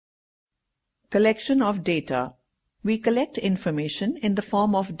Collection of data. We collect information in the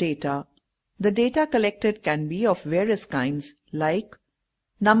form of data. The data collected can be of various kinds like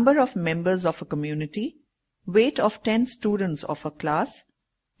number of members of a community, weight of 10 students of a class,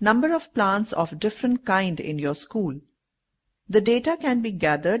 number of plants of different kind in your school. The data can be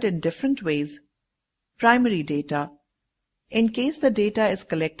gathered in different ways. Primary data. In case the data is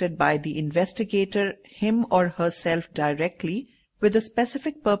collected by the investigator him or herself directly with a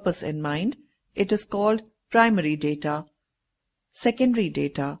specific purpose in mind, it is called primary data. Secondary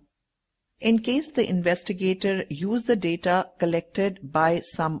data. In case the investigator used the data collected by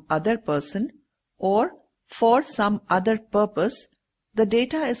some other person or for some other purpose, the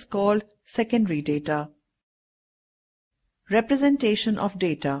data is called secondary data. Representation of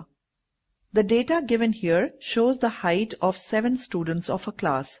data. The data given here shows the height of 7 students of a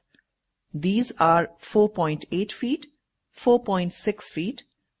class. These are 4.8 feet, 4.6 feet,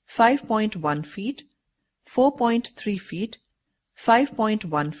 5.1 feet, 4.3 feet,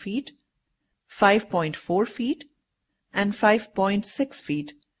 5.1 feet, 5.4 feet, and 5.6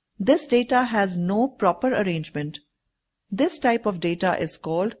 feet. This data has no proper arrangement. This type of data is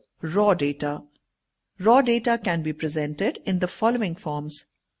called raw data. Raw data can be presented in the following forms: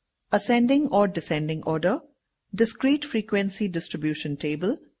 ascending or descending order, discrete frequency distribution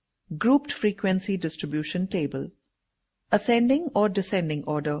table, grouped frequency distribution table. Ascending or descending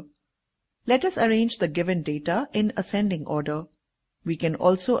order. Let us arrange the given data in ascending order. We can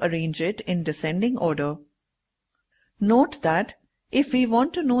also arrange it in descending order. Note that if we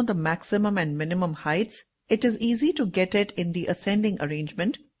want to know the maximum and minimum heights, it is easy to get it in the ascending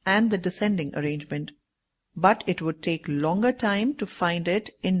arrangement and the descending arrangement, but it would take longer time to find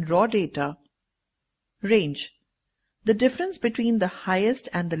it in raw data. Range. The difference between the highest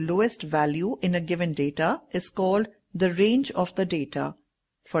and the lowest value in a given data is called the range of the data.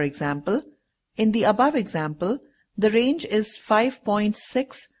 For example, in the above example, the range is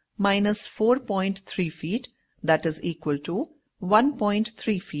 5.6 minus 4.3 feet, that is equal to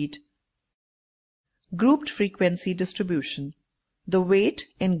 1.3 feet. Grouped frequency distribution. The weight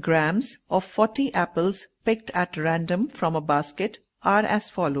in grams of 40 apples picked at random from a basket are as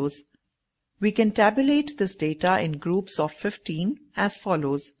follows. We can tabulate this data in groups of 15 as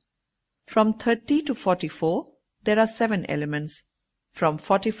follows. From 30 to 44, there are 7 elements. From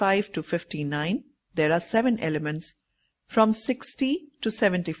 45 to 59, there are 7 elements. From 60 to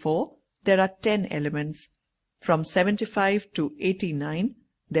 74, there are 10 elements. From 75 to 89,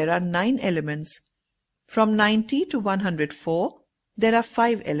 there are 9 elements. From 90 to 104, there are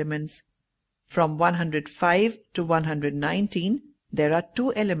 5 elements. From 105 to 119, there are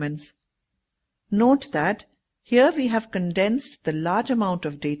 2 elements. Note that here we have condensed the large amount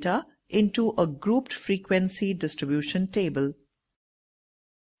of data into a grouped frequency distribution table.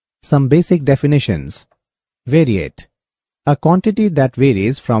 Some basic definitions. Variate. A quantity that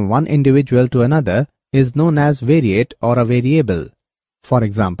varies from one individual to another is known as variate or a variable. For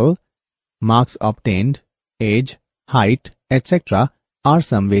example, marks obtained, age, height, etc. are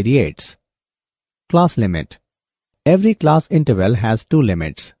some variates. Class limit. Every class interval has 2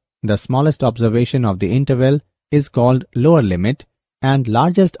 limits. The smallest observation of the interval is called lower limit and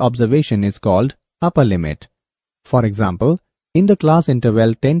largest observation is called upper limit. For example, in the class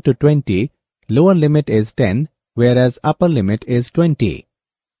interval 10 to 20, lower limit is 10, whereas upper limit is 20.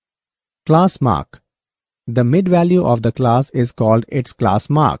 Class mark. The mid-value of the class is called its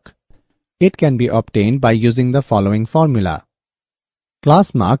class mark. It can be obtained by using the following formula.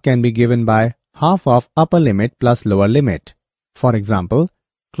 Class mark can be given by half of upper limit plus lower limit. For example,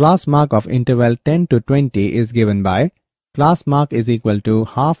 class mark of interval 10 to 20 is given by class mark is equal to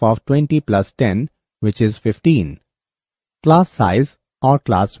half of 20 plus 10, which is 15. Class size or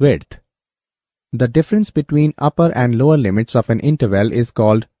class width. The difference between upper and lower limits of an interval is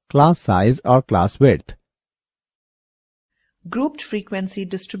called class size or class width. Grouped frequency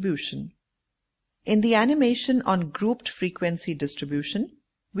distribution. In the animation on grouped frequency distribution,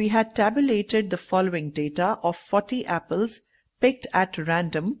 we had tabulated the following data of 40 apples picked at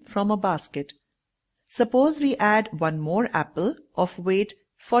random from a basket. Suppose we add one more apple of weight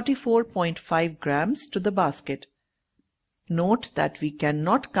 44.5 grams to the basket. Note that we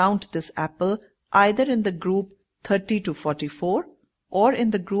cannot count this apple either in the group 30 to 44 or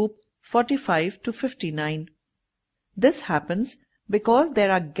in the group 45 to 59. This happens because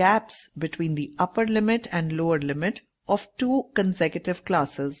there are gaps between the upper limit and lower limit of 2 consecutive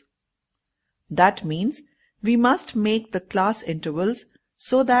classes. That means we must make the class intervals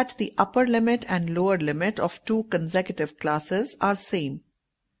so that the upper limit and lower limit of 2 consecutive classes are same.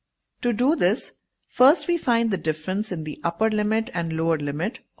 To do this, First we find the difference in the upper limit and lower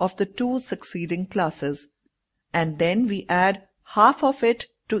limit of the two succeeding classes, and then we add half of it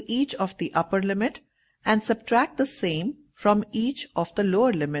to each of the upper limit and subtract the same from each of the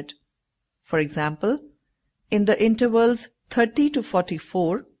lower limit. For example, in the intervals 30 to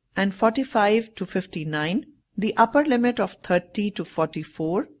 44 and 45 to 59, the upper limit of 30 to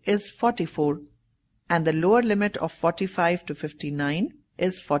 44 is 44 and the lower limit of 45 to 59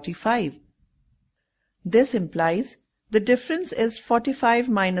 is 45. This implies the difference is 45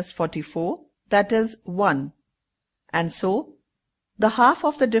 minus 44, that is 1, and so the half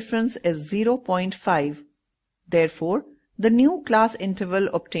of the difference is 0.5. Therefore, the new class interval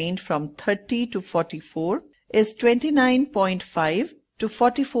obtained from 30 to 44 is 29.5 to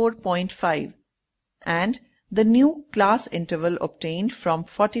 44.5, and the new class interval obtained from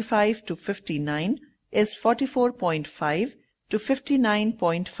 45 to 59 is 44.5 to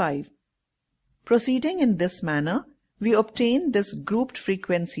 59.5. Proceeding in this manner, we obtain this grouped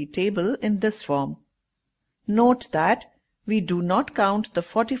frequency table in this form. Note that we do not count the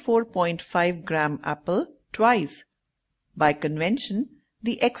 44.5 gram apple twice. By convention,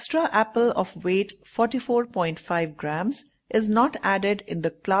 the extra apple of weight 44.5 grams is not added in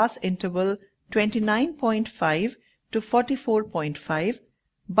the class interval 29.5 to 44.5,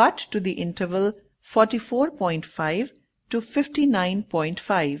 but to the interval 44.5 to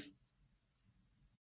 59.5.